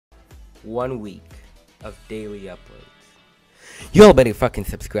1 week of daily uploads. You all better fucking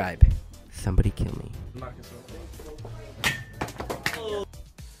subscribe. Somebody kill me.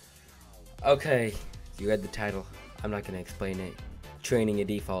 Okay, you read the title. I'm not gonna explain it. Training a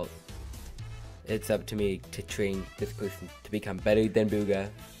default. It's up to me to train this person to become better than Booga.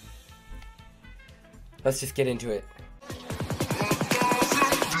 Let's just get into it.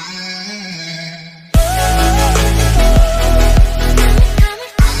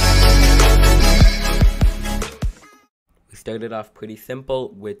 We started off pretty simple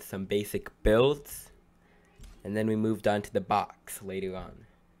with some basic builds, and then we moved on to the box later on.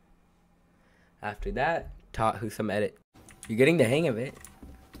 After that, taught who some edit. You're getting the hang of it.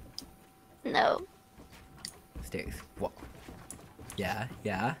 No. Stairs. Wall. Yeah.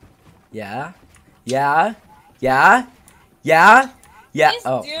 Yes,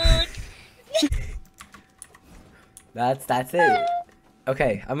 Oh. dude. That's it.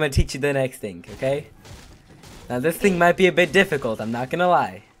 Okay, I'm gonna teach you the next thing, okay? Now this thing might be a bit difficult, I'm not gonna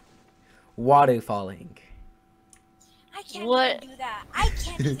lie. Water falling. I can't even do that. I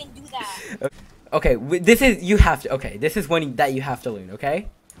can't even do that. Okay, this is, you have to, okay, this is one that you have to learn, okay?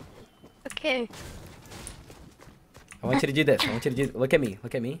 Okay. I want you to do this. I want you to do, look at me.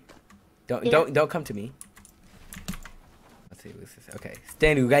 Don't come to me. Let's see, what's this? Okay,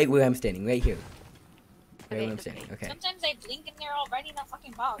 standing right where I'm standing, right here. Right where I'm standing, okay. Sometimes I blink and they're already in that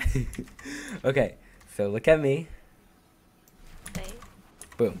fucking box. Okay, so look at me. Okay.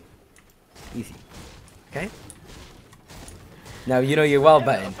 Boom. Easy. Okay? Now you know your wall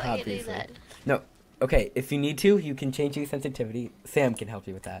button, obviously. No. Okay, if you need to, you can change your sensitivity. Sam can help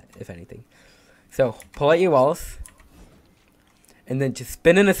you with that, if anything. So, pull out your walls. And then just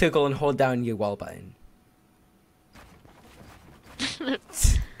spin in a circle and hold down your wall button.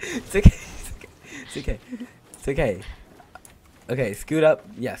 It's okay. It's okay. It's okay. Okay, scoot up.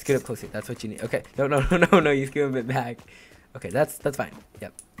 Yeah, scoot up closer. That's what you need. Okay. No, you scoot a bit back. Okay, that's fine.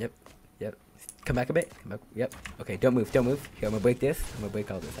 Yep. Come back a bit. Come back. Yep. Okay, don't move. Here, I'm gonna break this. I'm gonna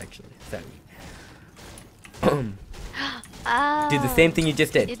break all this, actually. Sorry. Do the same thing you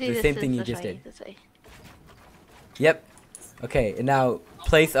just did. The same thing you just did. Yep. Okay, and now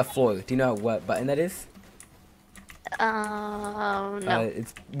place a floor. Do you know what button that is? No.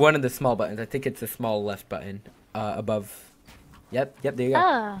 It's one of the small buttons. I think it's the small left button above. Yep, there you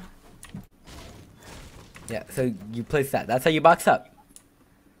go. Yeah, so you place that. That's how you box up.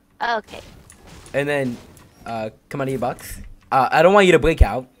 Okay. And then come out of your box. I don't want you to break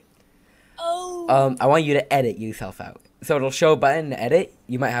out. Oh. I want you to edit yourself out. So it'll show a button to edit.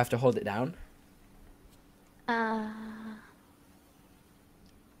 You might have to hold it down.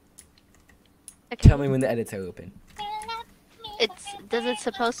 Okay. Tell me when the edits are open. Does it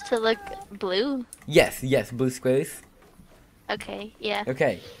supposed to look blue? Yes, blue squares. Okay, yeah.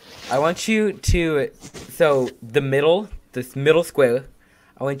 Okay, I want you to, so this middle square,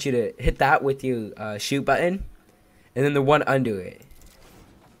 I want you to hit that with your shoot button, and then the one under it.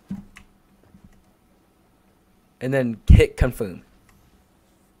 And then hit confirm.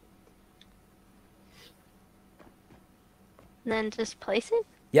 And then just place it?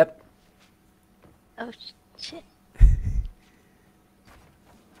 Yep. Oh, shit.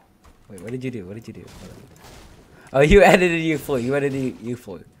 Wait, what did you do? Hold on. Oh, you edited your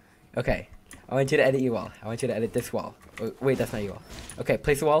floor. Okay. I want you to edit your wall. I want you to edit this wall. Oh, wait, that's not your wall. Okay,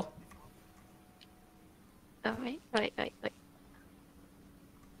 place a wall. Oh, wait.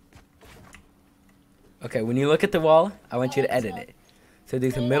 Okay, when you look at the wall, I want you to edit it. So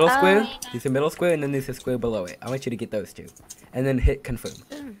there's a middle square, and then there's a square below it. I want you to get those two. And then hit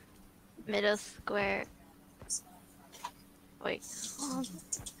confirm. Middle square. Wait.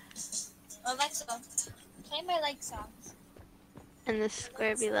 Alexa, play my like songs. And the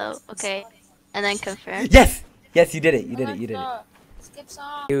square below. Okay. And then confirm. Yes, you did it. Skip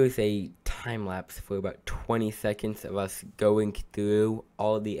song. Here is a time lapse for about 20 seconds of us going through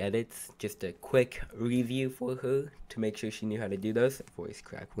all the edits. Just a quick review for her to make sure she knew how to do those. Voice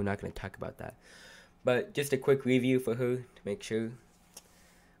crack. We're not going to talk about that. But just a quick review for her to make sure.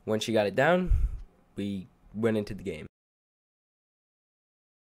 Once she got it down, we went into the game.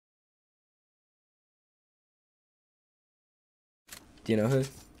 Do you know who?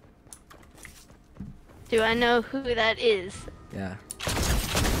 Do I know who that is? Yeah.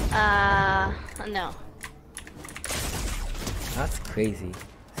 No. That's crazy.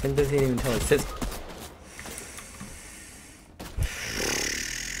 Sim doesn't even tell us. Sis.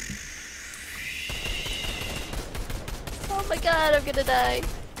 Oh my god, I'm gonna die.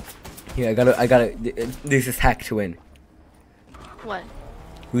 Here, I gotta, this is hack to win. What?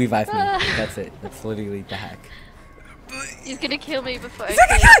 Revive me. That's it. That's literally the hack. He's gonna kill me before I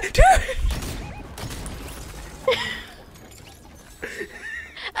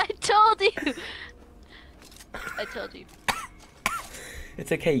I told you! I told you.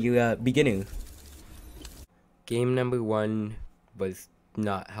 It's okay, you beginning. Game number 1 was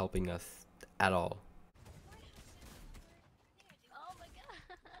not helping us at all. Oh my god.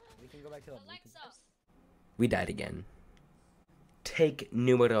 We can go back to Alexa. We died again. Take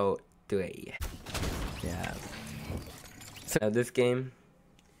numero 3. Yeah. So now this game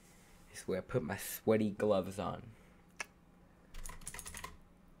is where I put my sweaty gloves on.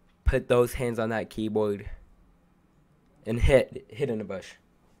 Put those hands on that keyboard and hit in the bush.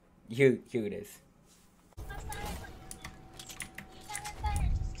 Here it is.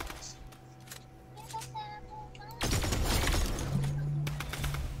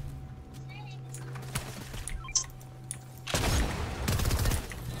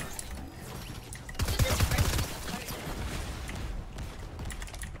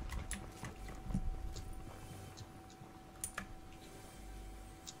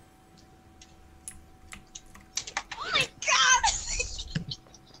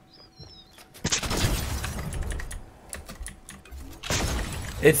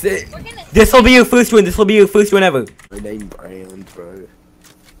 It's it. This will be your first one. This will be your first one ever. My name Brand, bro.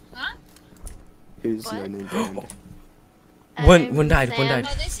 Huh? Who's What? your name Brand? One died. Sam. One died.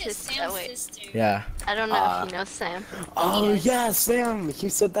 Oh, this is Sister- Sam's wait. sister. Yeah. I don't know if you know Sam. Oh yeah, Sam. He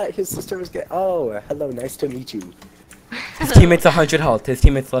said that his sister was getting. Oh, hello. Nice to meet you. His teammate's 100 health. His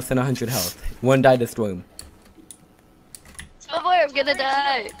teammate's less than 100 health. One died this room. Oh boy, I'm gonna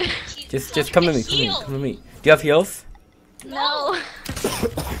die. Just come to me. Come to me. Come to me. Do you have heals? No.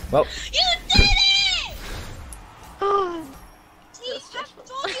 Well, You did it! Oh. See, I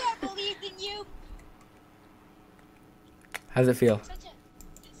told you I believed in you. how's it feel?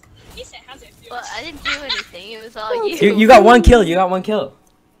 He said, how's it feel? Well, I didn't do anything. It was all you. You got 1 kill. You got 1 kill.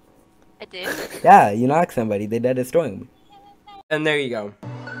 I did. Yeah, you knocked somebody. They dead destroying. And there you go.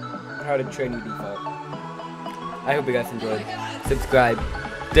 How to train your default. I hope you guys enjoyed. Subscribe.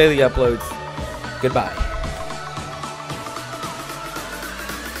 Daily uploads. Goodbye.